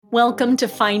Welcome to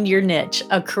Find Your Niche,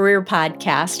 a career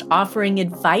podcast offering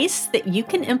advice that you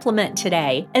can implement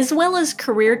today, as well as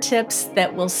career tips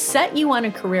that will set you on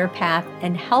a career path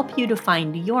and help you to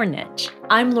find your niche.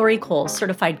 I'm Lori Cole,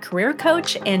 certified career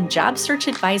coach and job search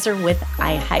advisor with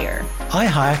iHire.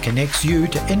 iHire connects you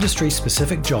to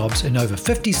industry-specific jobs in over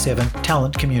 57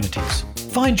 talent communities.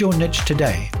 Find your niche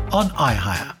today on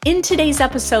iHire. In today's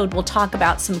episode, we'll talk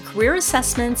about some career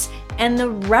assessments and the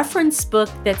reference book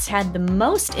that's had the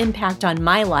most impact on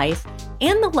my life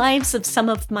and the lives of some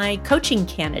of my coaching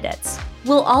candidates.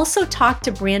 We'll also talk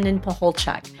to Brandon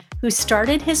Poholchuk, who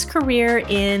started his career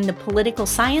in the political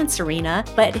science arena,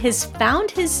 but has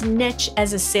found his niche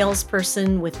as a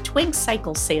salesperson with Twig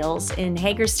Cycle Sales in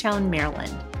Hagerstown,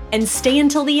 Maryland. And stay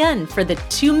until the end for the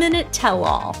 2-minute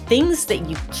tell-all, things that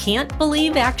you can't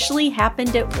believe actually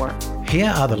happened at work. Here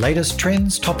are the latest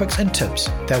trends, topics, and tips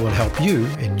that will help you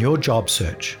in your job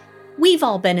search. We've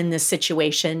all been in this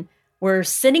situation. We're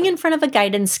sitting in front of a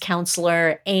guidance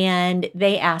counselor and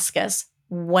they ask us,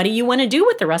 what do you want to do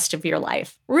with the rest of your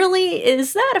life? Really,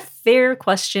 is that a fair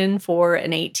question for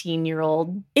an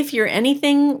 18-year-old? If you're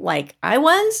anything like I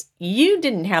was, you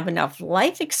didn't have enough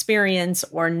life experience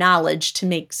or knowledge to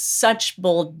make such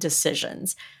bold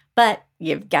decisions. But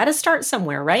you've got to start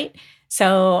somewhere, right?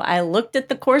 So I looked at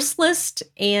the course list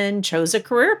and chose a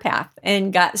career path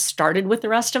and got started with the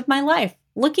rest of my life.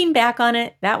 Looking back on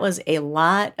it, that was a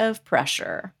lot of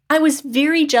pressure. I was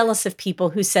very jealous of people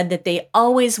who said that they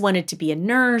always wanted to be a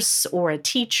nurse or a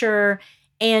teacher,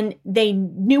 and they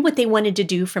knew what they wanted to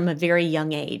do from a very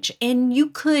young age. And you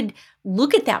could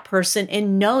look at that person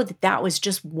and know that that was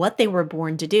just what they were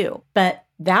born to do. But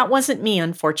that wasn't me,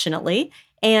 unfortunately.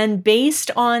 And based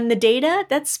on the data,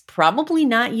 that's probably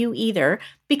not you either,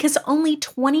 because only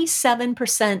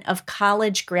 27% of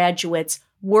college graduates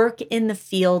work in the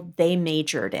field they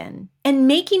majored in. And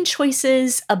making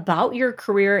choices about your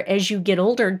career as you get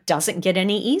older doesn't get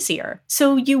any easier.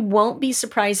 So you won't be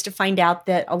surprised to find out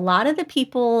that a lot of the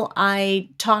people I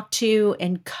talk to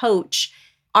and coach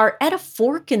are at a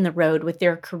fork in the road with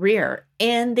their career,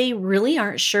 and they really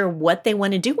aren't sure what they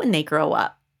want to do when they grow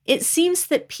up. It seems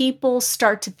that people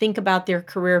start to think about their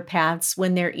career paths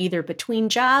when they're either between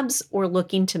jobs or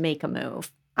looking to make a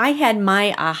move. I had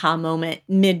my aha moment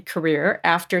mid-career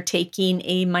after taking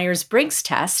a Myers-Briggs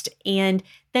test and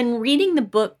then reading the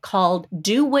book called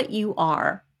Do What You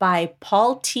Are by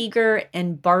Paul Teager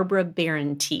and Barbara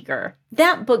Barron-Teager.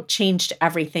 That book changed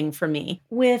everything for me.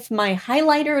 With my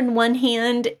highlighter in one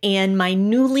hand and my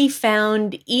newly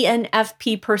found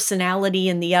ENFP personality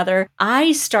in the other,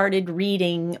 I started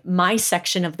reading my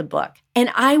section of the book. And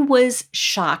I was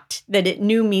shocked that it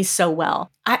knew me so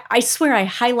well. I swear I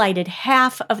highlighted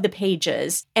half of the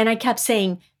pages and I kept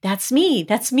saying, that's me,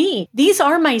 that's me. These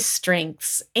are my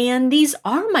strengths and these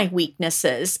are my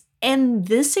weaknesses. And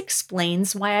this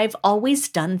explains why I've always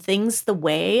done things the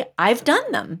way I've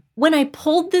done them. When I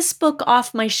pulled this book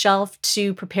off my shelf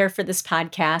to prepare for this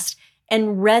podcast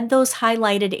and read those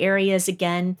highlighted areas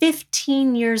again,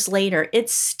 15 years later,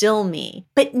 it's still me.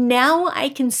 But now I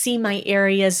can see my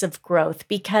areas of growth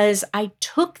because I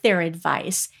took their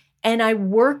advice and I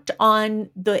worked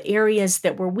on the areas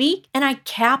that were weak and I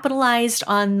capitalized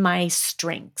on my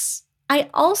strengths. I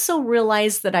also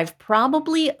realized that I've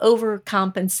probably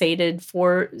overcompensated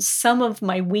for some of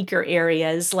my weaker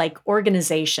areas like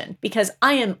organization because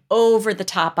I am over the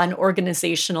top on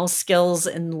organizational skills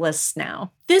and lists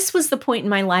now. This was the point in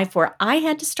my life where I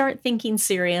had to start thinking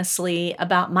seriously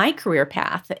about my career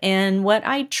path and what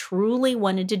I truly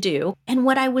wanted to do and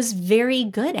what I was very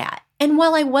good at. And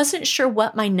while I wasn't sure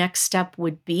what my next step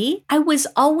would be, I was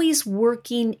always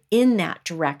working in that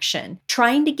direction,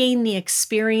 trying to gain the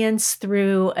experience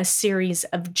through a series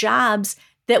of jobs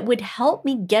that would help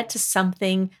me get to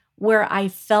something where I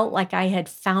felt like I had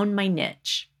found my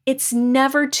niche. It's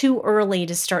never too early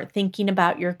to start thinking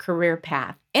about your career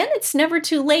path. And it's never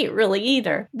too late, really,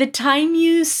 either. The time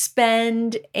you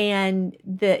spend and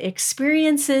the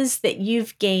experiences that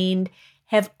you've gained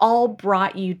have all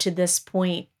brought you to this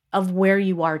point of where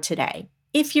you are today.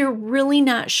 If you're really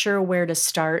not sure where to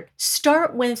start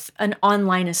with an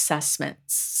online assessment,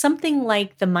 something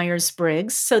like the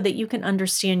Myers-Briggs so that you can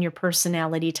understand your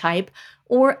personality type,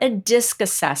 or a DISC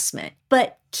assessment.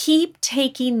 But keep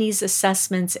taking these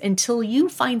assessments until you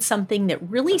find something that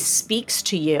really speaks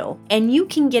to you and you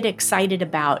can get excited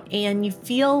about and you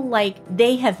feel like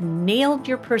they have nailed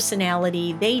your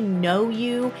personality, they know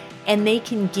you, and they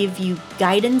can give you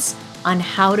guidance on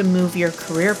how to move your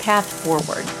career path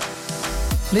forward.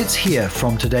 Let's hear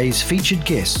from today's featured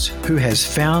guest who has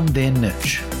found their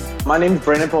niche. My name is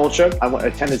Brandon Poholchuk. I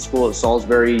attended school at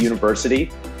Salisbury University.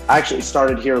 I actually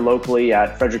started here locally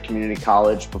at Frederick Community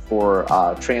College before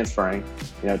transferring,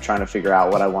 trying to figure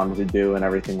out what I wanted to do and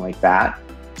everything like that.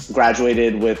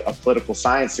 Graduated with a political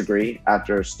science degree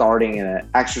after starting in an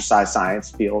exercise science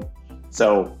field.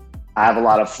 So I have a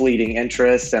lot of fleeting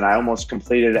interests, and I almost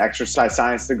completed an exercise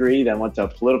science degree, then went to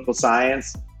political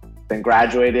science, then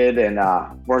graduated and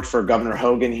worked for Governor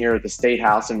Hogan here at the State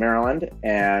House in Maryland.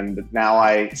 And now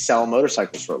I sell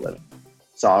motorcycles for a living.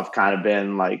 So I've kind of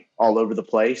been like all over the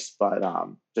place, but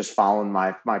just following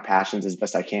my passions as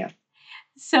best I can.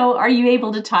 So are you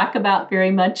able to talk about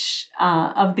very much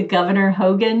of the Governor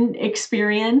Hogan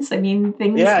experience? I mean,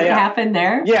 things that happened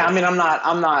there? Yeah. I mean,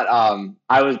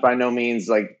 I was by no means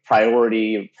like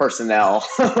priority personnel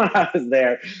when I was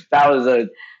there. That was a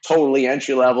totally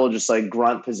entry level, just like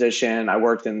grunt position. I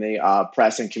worked in the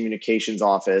press and communications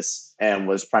office and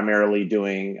was primarily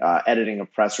doing editing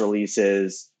of press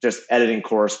releases, just editing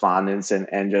correspondence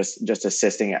and just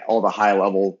assisting all the high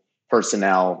level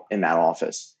personnel in that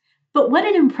office. But what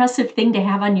an impressive thing to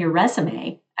have on your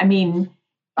resume. I mean,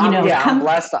 I'm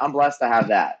blessed to have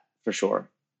that for sure.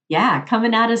 Yeah,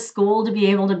 coming out of school to be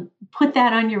able to put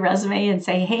that on your resume and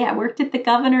say, hey, I worked at the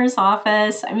governor's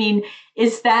office. I mean,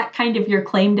 is that kind of your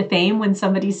claim to fame when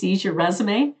somebody sees your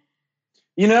resume?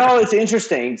 It's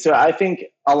interesting. So I think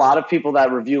a lot of people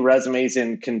that review resumes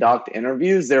and conduct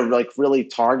interviews, they're like really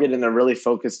targeted and they're really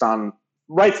focused on,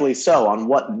 rightfully so, on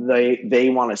what they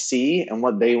want to see and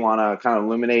what they want to kind of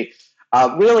illuminate.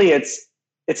 Really, it's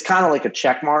kind of like a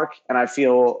check mark. And I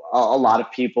feel a lot of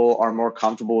people are more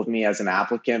comfortable with me as an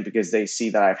applicant because they see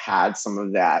that I've had some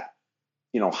of that,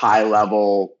 high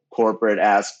level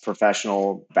corporate-esque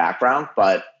professional background,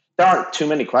 but there aren't too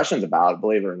many questions about it,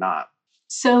 believe it or not.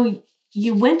 So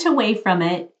you went away from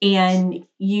it and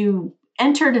you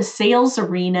entered a sales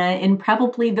arena in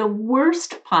probably the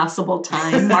worst possible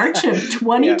time, March of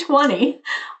 2020. Yeah.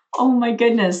 Oh my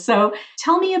goodness. So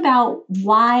tell me about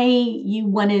why you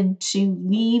wanted to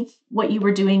leave what you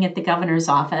were doing at the governor's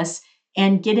office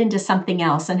and get into something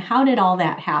else. And how did all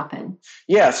that happen?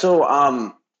 Yeah. So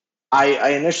I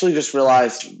initially just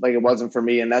realized like it wasn't for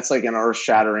me. And that's like an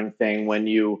earth-shattering thing when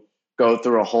you go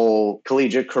through a whole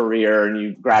collegiate career and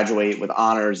you graduate with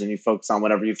honors and you focus on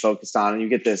whatever you focused on and you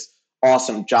get this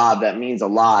awesome job that means a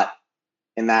lot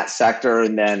in that sector.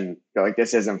 And then you're like,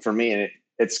 this isn't for me. And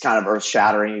it's kind of earth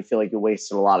shattering. You feel like you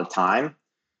wasted a lot of time.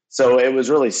 So it was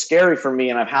really scary for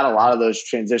me. And I've had a lot of those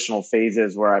transitional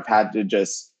phases where I've had to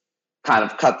just kind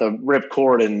of cut the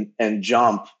ripcord and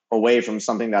jump away from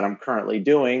something that I'm currently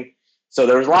doing. So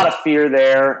there was a lot of fear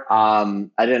there. I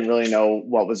didn't really know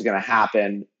what was going to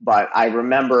happen, but I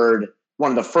remembered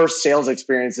one of the first sales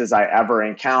experiences I ever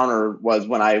encountered was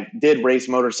when I did race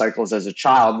motorcycles as a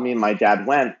child. Me and my dad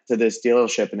went to this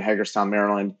dealership in Hagerstown,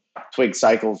 Maryland, Twig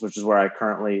Cycles, which is where I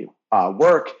currently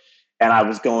work. And I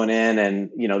was going in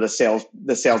and,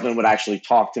 the salesman would actually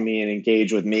talk to me and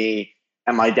engage with me.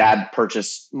 And my dad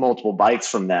purchased multiple bikes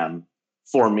from them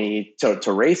for me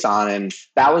to race on. And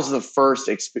that was the first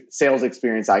sales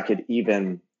experience I could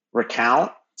even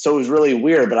recount. So it was really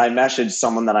weird, but I messaged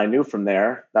someone that I knew from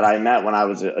there that I met when I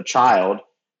was a child,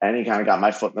 and he kind of got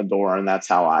my foot in the door. And that's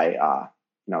how I,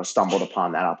 stumbled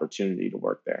upon that opportunity to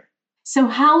work there. So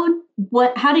how did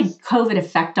COVID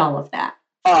affect all of that?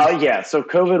 So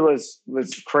COVID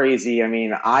was crazy. I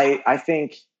mean, I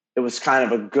think it was kind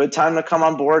of a good time to come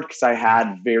on board because I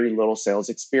had very little sales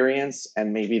experience,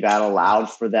 and maybe that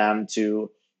allowed for them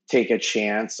to take a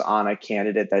chance on a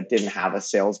candidate that didn't have a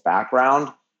sales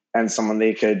background and someone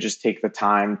they could just take the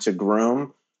time to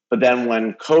groom. But then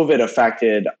when COVID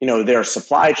affected, their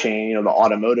supply chain, the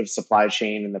automotive supply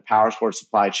chain and the powersports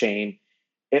supply chain,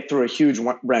 it threw a huge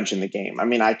wrench in the game. I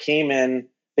mean, I came in,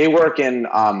 they work in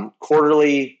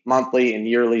quarterly, monthly, and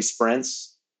yearly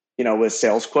sprints, with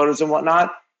sales quotas and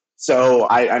whatnot. So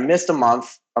I missed a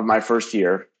month of my first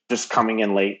year, just coming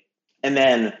in late. And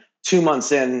then 2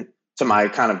 months in to my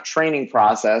kind of training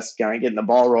process, kind of getting the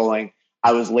ball rolling,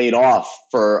 I was laid off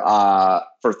for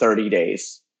 30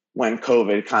 days when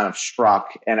COVID kind of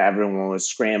struck and everyone was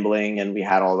scrambling and we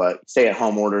had all the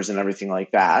stay-at-home orders and everything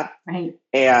like that. Right.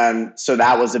 And so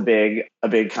that was a big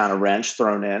kind of wrench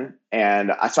thrown in.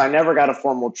 And so I never got a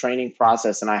formal training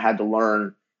process, and I had to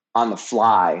learn on the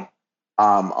fly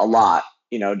a lot,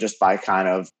 just by kind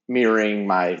of mirroring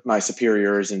my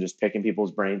superiors and just picking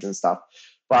people's brains and stuff.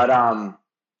 But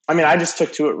I just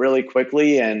took to it really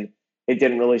quickly, and it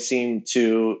didn't really seem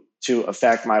to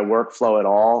affect my workflow at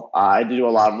all. I do a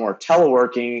lot more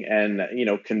teleworking and,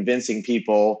 convincing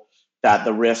people that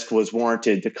the risk was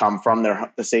warranted to come from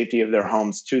the safety of their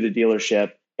homes to the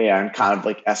dealership and kind of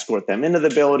like escort them into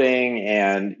the building.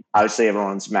 And obviously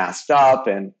everyone's masked up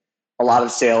and a lot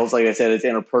of sales, like I said, it's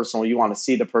interpersonal. You want to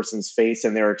see the person's face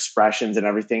and their expressions and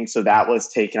everything. So that was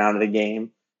taken out of the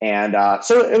game. And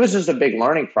so it was just a big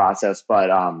learning process. But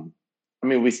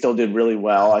we still did really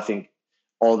well. I think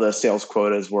all the sales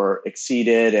quotas were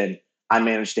exceeded, and I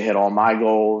managed to hit all my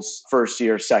goals first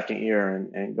year, second year,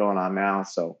 and going on now.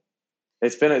 So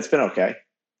it's been okay.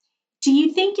 Do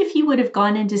you think if you would have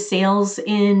gone into sales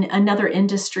in another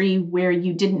industry where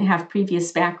you didn't have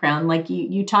previous background, like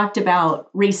you talked about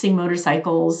racing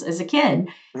motorcycles as a kid,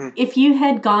 if you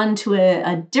had gone to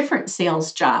a different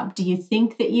sales job, do you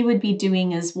think that you would be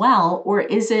doing as well? Or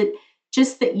is it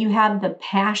just that you have the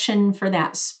passion for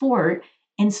that sport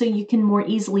and so you can more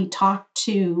easily talk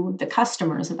to the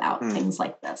customers about things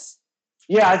like this?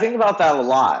 Yeah, I think about that a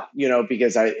lot,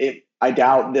 because I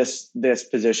doubt this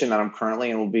position that I'm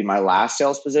currently in will be my last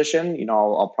sales position.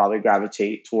 I'll probably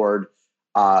gravitate toward,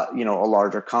 a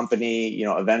larger company,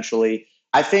 eventually.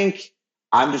 I think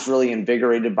I'm just really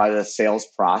invigorated by the sales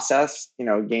process,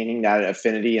 gaining that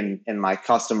affinity in my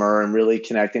customer and really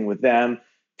connecting with them,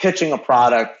 pitching a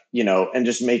product, and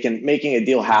just making a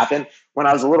deal happen. When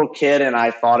I was a little kid and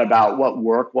I thought about what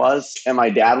work was, and my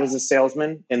dad was a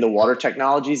salesman in the water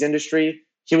technologies industry,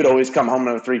 he would always come home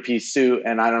in a 3-piece suit.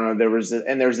 And I don't know, there's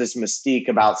this mystique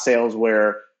about sales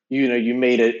where, you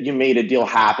made a deal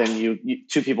happen.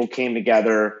 Two people came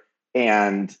together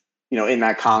and, in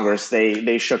that Congress,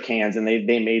 they shook hands and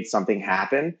they made something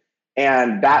happen.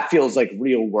 And that feels like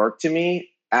real work to me.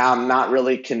 I'm not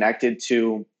really connected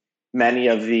to many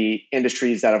of the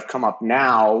industries that have come up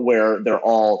now where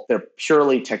they're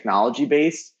purely technology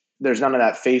based. There's none of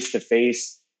that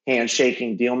face-to-face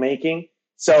handshaking deal making.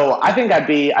 So I think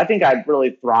I'd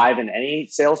really thrive in any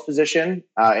sales position,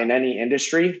 in any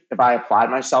industry if I applied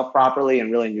myself properly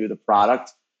and really knew the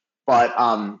product. But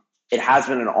it has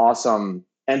been an awesome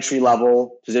entry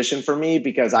level position for me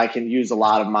because I can use a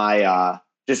lot of my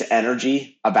just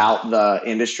energy about the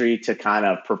industry to kind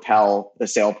of propel the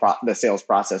sales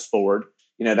process forward.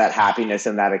 That happiness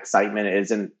and that excitement is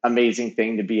an amazing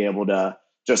thing to be able to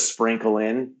just sprinkle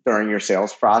in during your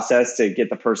sales process to get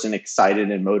the person excited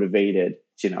and motivated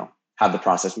to, have the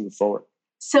process move forward.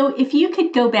 So if you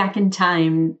could go back in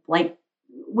time, like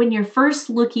when you're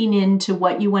first looking into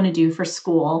what you want to do for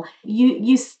school,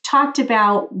 you talked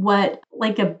about what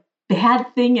like a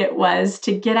bad thing it was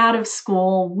to get out of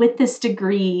school with this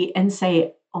degree and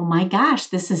say, oh my gosh,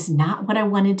 this is not what I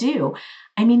want to do.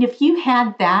 I mean, if you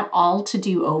had that all to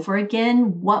do over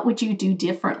again, what would you do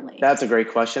differently? That's a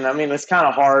great question. I mean, it's kind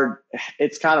of hard.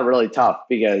 It's kind of really tough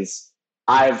because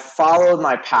I've followed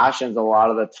my passions a lot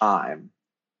of the time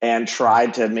and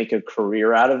tried to make a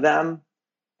career out of them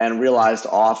and realized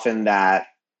often that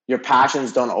your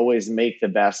passions don't always make the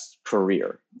best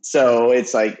career. So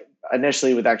it's like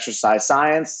initially with exercise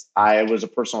science, I was a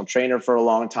personal trainer for a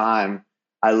long time.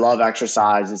 I love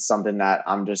exercise. It's something that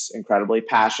I'm just incredibly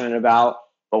passionate about.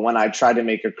 But when I tried to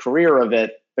make a career of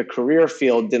it, the career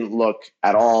field didn't look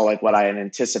at all like what I had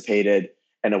anticipated,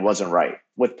 and it wasn't right.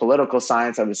 With political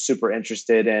science, I was super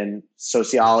interested in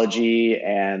sociology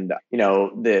and,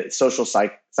 the social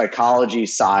psychology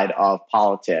side of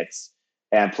politics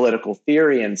and political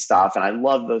theory and stuff. And I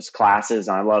love those classes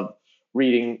and I love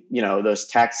reading, those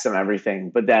texts and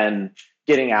everything. But then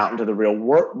getting out into the real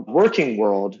working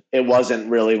world, it wasn't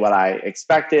really what I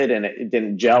expected and it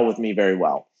didn't gel with me very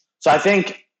well. So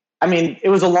it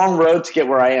was a long road to get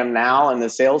where I am now in the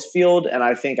sales field. And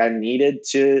I think I needed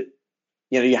to,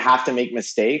 you have to make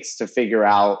mistakes to figure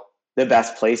out the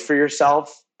best place for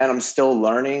yourself. And I'm still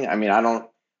learning.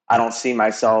 I don't see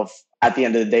myself at the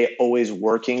end of the day always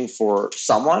working for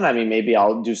someone. Maybe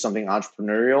I'll do something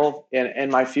entrepreneurial in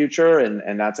my future.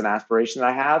 And that's an aspiration that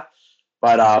I have.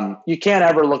 But you can't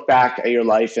ever look back at your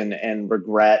life and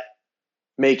regret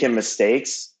making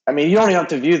mistakes. You don't even have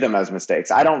to view them as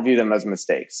mistakes. I don't view them as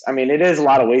mistakes. It is a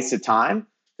lot of wasted time.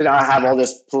 I have all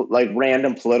this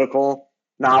random political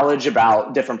knowledge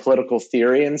about different political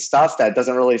theory and stuff that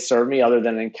doesn't really serve me other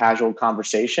than in casual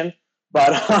conversation.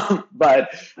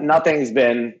 But nothing's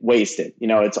been wasted.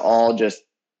 It's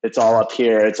all up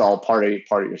here. It's all part of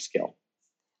your skill.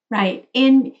 Right.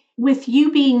 And with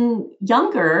you being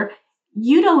younger,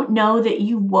 you don't know that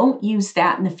you won't use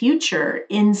that in the future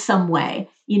in some way.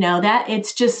 That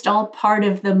it's just all part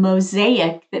of the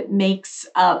mosaic that makes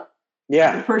up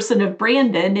the person of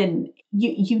Brandon. And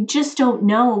you just don't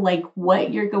know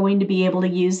what you're going to be able to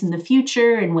use in the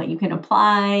future and what you can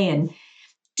apply. And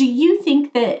do you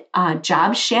think that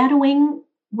job shadowing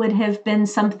would have been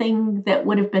something that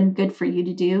would have been good for you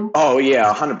to do? Oh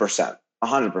yeah, 100%.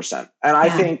 100%. And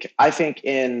I think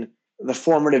in the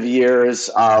formative years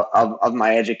of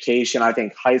my education, I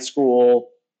think high school,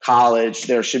 college,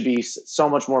 there should be so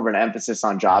much more of an emphasis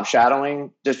on job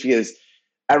shadowing, just because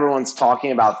everyone's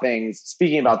speaking about things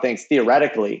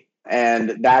theoretically,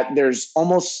 and that there's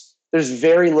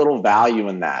very little value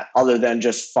in that other than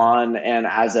just fun. And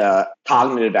as a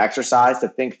cognitive exercise, to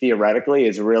think theoretically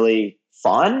is really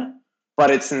fun, but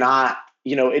it's not,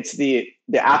 it's the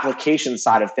application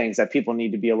side of things that people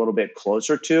need to be a little bit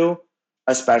closer to,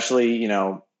 especially,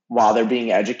 while they're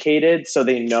being educated. So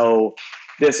they know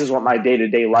this is what my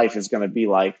day-to-day life is going to be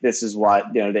like. This is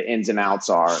what, the ins and outs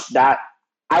are. That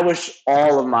I wish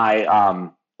all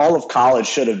of college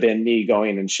should have been me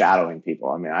going and shadowing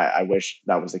people. I mean, I wish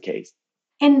that was the case.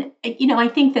 And, I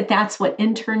think that that's what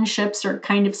internships are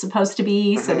kind of supposed to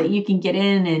be, so that you can get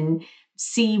in and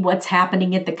see what's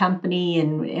happening at the company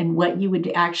and what you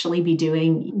would actually be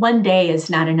doing. One day is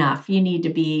not enough. You need to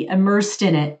be immersed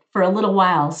in it for a little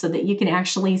while so that you can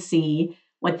actually see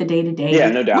what the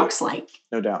day-to-day looks like.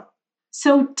 No doubt.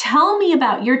 So tell me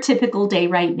about your typical day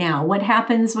right now. What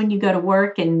happens when you go to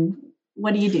work and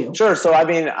what do you do? Sure. So, I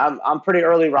mean, I'm pretty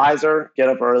early riser, get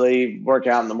up early, work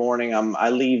out in the morning. I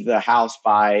leave the house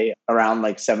by around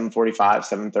like 7:45,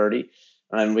 7:30.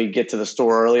 And we get to the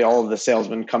store early. All of the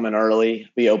salesmen come in early.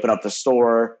 We open up the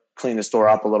store, clean the store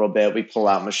up a little bit. We pull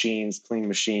out machines, clean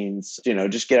machines,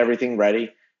 just get everything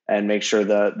ready and make sure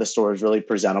the store is really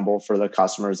presentable for the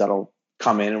customers that'll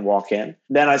come in and walk in.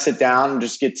 Then I sit down and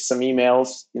just get to some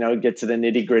emails, get to the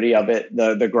nitty gritty of it,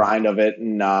 the grind of it.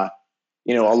 And, a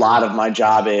lot of my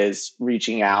job is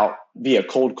reaching out via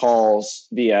cold calls,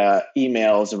 via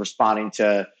emails, and responding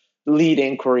to lead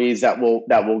inquiries that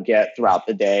we'll get throughout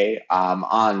the day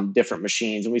on different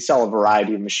machines. And we sell a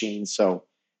variety of machines. So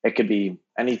it could be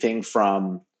anything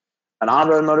from an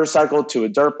on-road motorcycle to a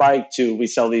dirt bike to we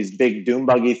sell these big dune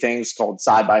buggy things called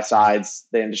side-by-sides.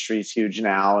 The industry is huge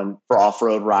now. And for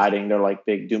off-road riding, they're like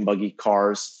big dune buggy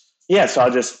cars. Yeah, so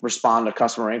I'll just respond to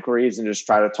customer inquiries and just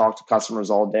try to talk to customers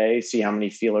all day, see how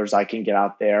many feelers I can get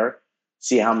out there,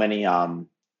 see how many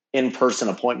in-person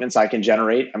appointments I can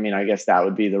generate. I mean, I guess that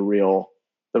would be the real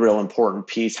important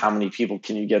piece. How many people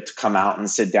can you get to come out and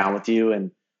sit down with you and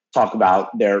talk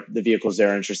about the vehicles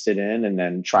they're interested in, and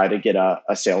then try to get a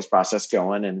sales process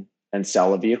going and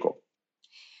sell a vehicle.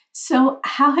 So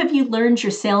how have you learned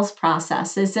your sales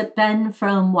process? Has it been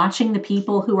from watching the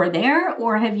people who are there,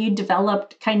 or have you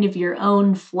developed kind of your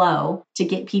own flow to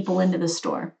get people into the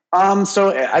store?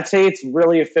 So I'd say it's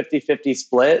really a 50-50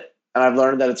 split. And I've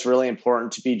learned that it's really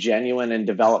important to be genuine and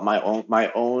develop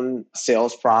my own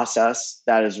sales process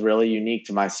that is really unique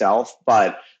to myself.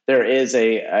 But there is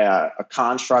a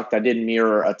construct that didn't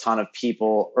mirror a ton of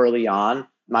people early on.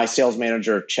 My sales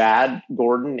manager, Chad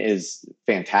Gordon, is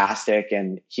fantastic.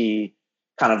 And he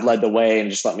kind of led the way and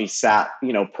just let me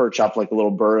perch up like a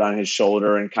little bird on his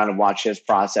shoulder and kind of watch his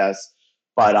process.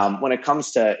 But when it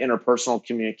comes to interpersonal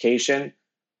communication,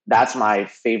 that's my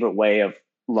favorite way of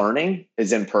learning,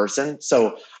 is in person.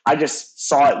 So I just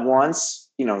saw it once,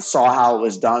 saw how it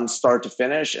was done start to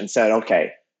finish and said,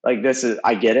 okay, like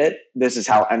I get it. This is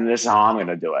how I'm going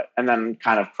to do it. And then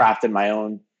kind of crafted my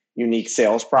own unique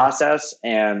sales process.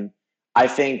 And I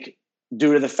think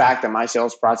due to the fact that my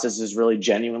sales process is really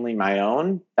genuinely my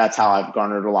own, that's how I've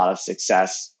garnered a lot of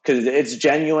success, because it's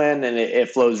genuine and it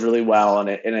flows really well and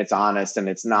it's honest, and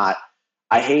it's not,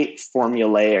 I hate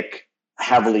formulaic,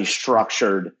 heavily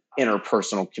structured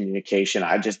interpersonal communication.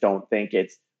 I just don't think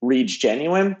it reads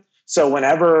genuine. So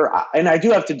whenever, and I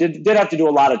did have to do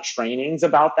a lot of trainings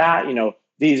about that,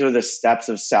 these are the steps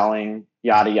of selling,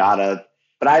 yada, yada.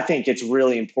 But I think it's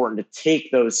really important to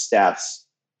take those steps,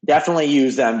 definitely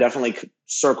use them, definitely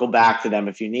circle back to them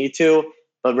if you need to,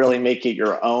 but really make it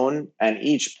your own. And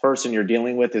each person you're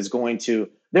dealing with they're going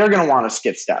to want to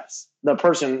skip steps. The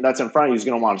person that's in front of you is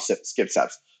going to want to skip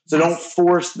steps. So don't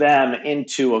force them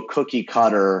into a cookie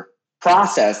cutter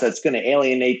process that's going to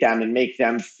alienate them and make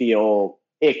them feel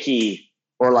icky,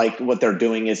 or like what they're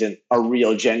doing isn't a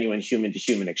real, genuine human to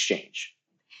human exchange.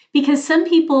 Because some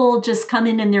people just come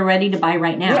in and they're ready to buy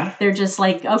right now. Yeah. They're just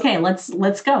like, okay, let's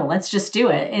go. Let's just do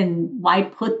it. And why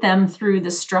put them through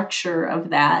the structure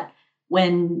of that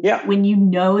when you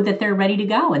know that they're ready to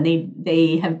go and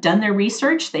they have done their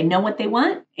research, they know what they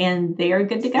want, and they are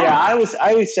good to go. Yeah,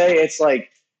 I would say it's like,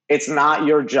 it's not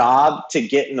your job to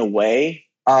get in the way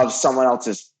of someone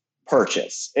else's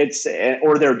purchase.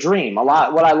 Or their dream. What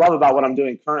I love about what I'm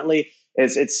doing currently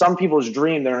is it's some people's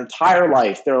dream their entire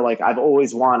life. They're like, I've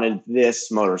always wanted this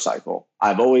motorcycle.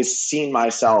 I've always seen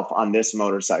myself on this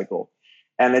motorcycle.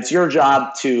 And it's your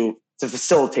job to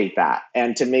facilitate that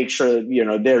and to make sure,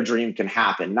 their dream can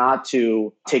happen, not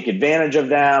to take advantage of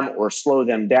them or slow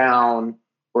them down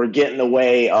or get in the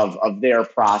way of their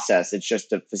process. It's just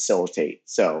to facilitate.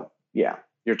 So yeah,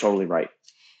 you're totally right.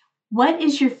 What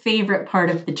is your favorite part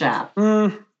of the job?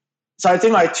 So I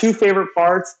think my two favorite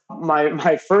parts,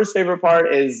 my first favorite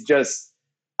part is just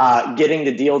getting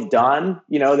the deal done.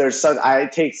 I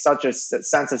take such a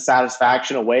sense of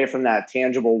satisfaction away from that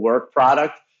tangible work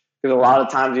product, because a lot of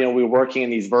times, we're working in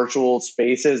these virtual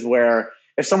spaces where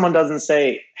if someone doesn't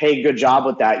say, hey, good job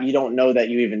with that, you don't know that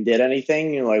you even did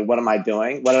anything. You're like, what am I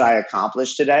doing? What did I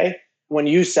accomplish today? When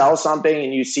you sell something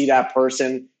and you see that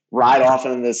person ride off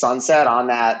into the sunset on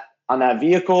that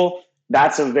vehicle,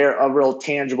 that's a real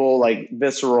tangible, like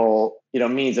visceral,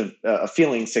 means of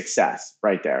feeling success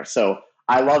right there. So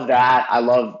I love that. I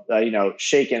love,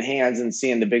 shaking hands and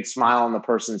seeing the big smile on the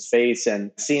person's face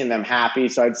and seeing them happy.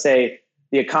 So I'd say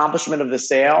the accomplishment of the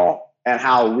sale and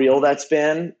how real that's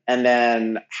been, and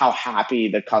then how happy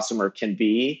the customer can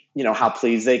be, how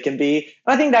pleased they can be.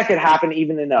 And I think that could happen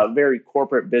even in a very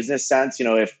corporate business sense.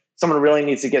 If someone really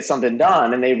needs to get something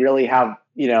done and they really have,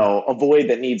 a void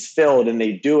that needs filled, and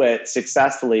they do it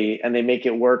successfully and they make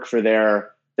it work for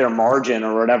their margin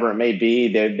or whatever it may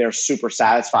be, they're super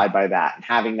satisfied by that. And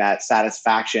having that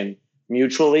satisfaction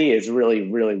mutually is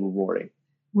really, really rewarding.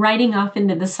 Riding off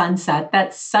into the sunset.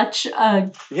 That's such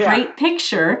a great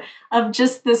picture of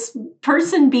just this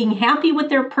person being happy with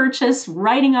their purchase,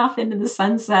 riding off into the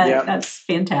sunset. Yep. That's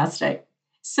fantastic.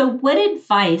 So what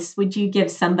advice would you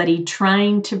give somebody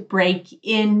trying to break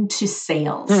into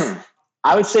sales?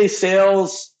 I would say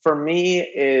sales for me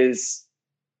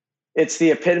it's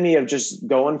the epitome of just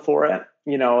going for it.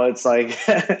 It's like,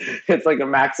 it's like a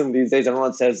maxim these days.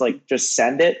 Everyone says, like, just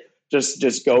send it.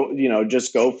 Just go,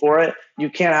 just go for it. You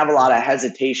can't have a lot of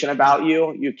hesitation about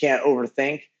you. You can't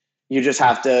overthink. You just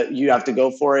have to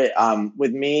go for it.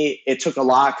 With me, it took a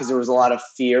lot because there was a lot of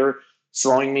fear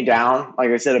slowing me down. Like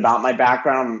I said, about my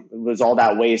background, was all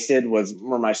that wasted, was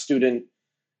more my student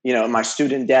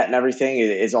debt and everything.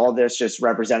 Is all this just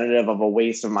representative of a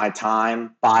waste of my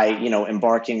time by,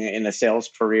 embarking in a sales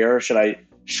career? Should I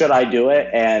do it?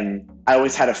 And I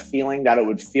always had a feeling that it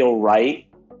would feel right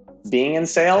being in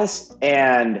sales,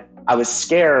 and I was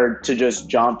scared to just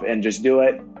jump and just do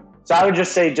it. So I would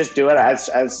just say, just do it. As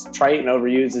trite and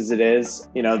overused as it is,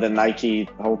 the Nike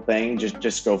whole thing,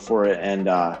 just go for it and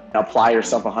apply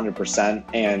yourself 100%.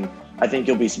 And I think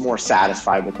you'll be more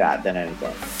satisfied with that than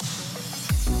anything.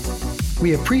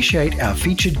 We appreciate our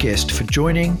featured guest for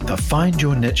joining the Find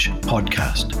Your Niche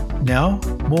podcast. Now,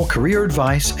 more career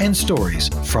advice and stories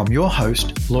from your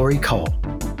host, Laurie Cole.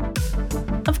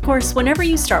 Of course, whenever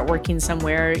you start working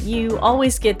somewhere, you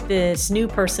always get this new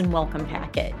person welcome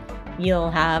packet.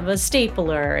 You'll have a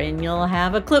stapler, and you'll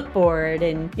have a clipboard,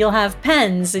 and you'll have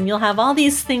pens, and you'll have all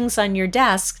these things on your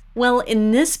desk. Well, in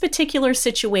this particular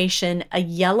situation, a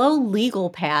yellow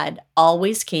legal pad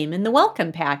always came in the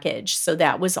welcome package, so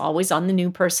that was always on the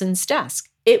new person's desk.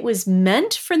 It was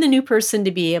meant for the new person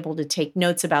to be able to take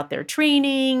notes about their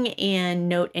training and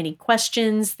note any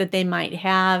questions that they might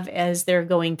have as they're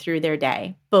going through their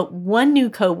day. But one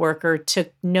new coworker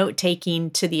took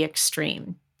note-taking to the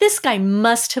extreme. This guy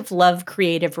must have loved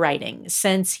creative writing,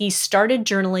 since he started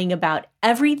journaling about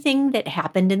everything that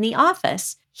happened in the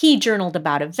office. He journaled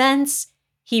about events,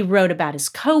 he wrote about his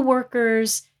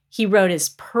coworkers, he wrote his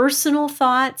personal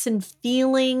thoughts and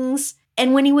feelings.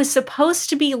 And when he was supposed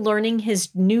to be learning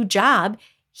his new job,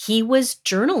 he was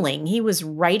journaling. He was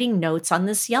writing notes on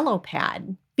this yellow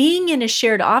pad. Being in a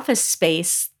shared office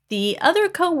space, the other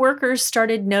coworkers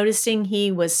started noticing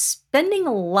he was spending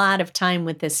a lot of time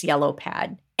with this yellow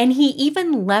pad. And he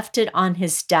even left it on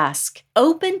his desk,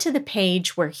 open to the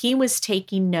page where he was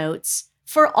taking notes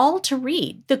for all to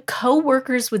read. The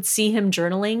coworkers would see him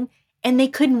journaling, and they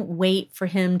couldn't wait for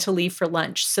him to leave for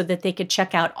lunch so that they could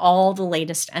check out all the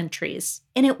latest entries.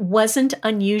 And it wasn't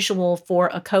unusual for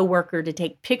a coworker to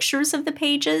take pictures of the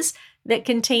pages that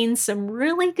contained some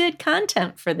really good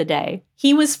content for the day.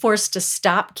 He was forced to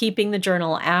stop keeping the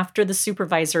journal after the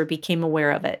supervisor became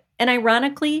aware of it. And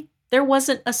ironically, there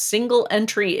wasn't a single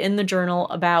entry in the journal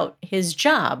about his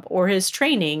job or his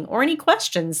training or any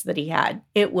questions that he had.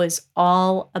 It was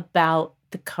all about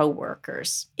the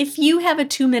coworkers. If you have a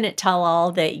 2-minute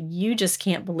tell-all that you just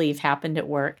can't believe happened at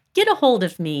work, get a hold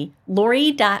of me,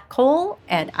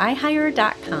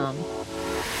 Laurie.Cole@ihire.com.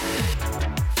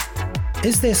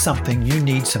 Is there something you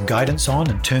need some guidance on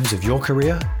in terms of your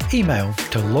career? Email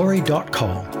to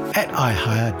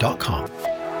Laurie.Cole@ihire.com.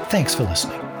 Thanks for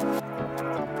listening.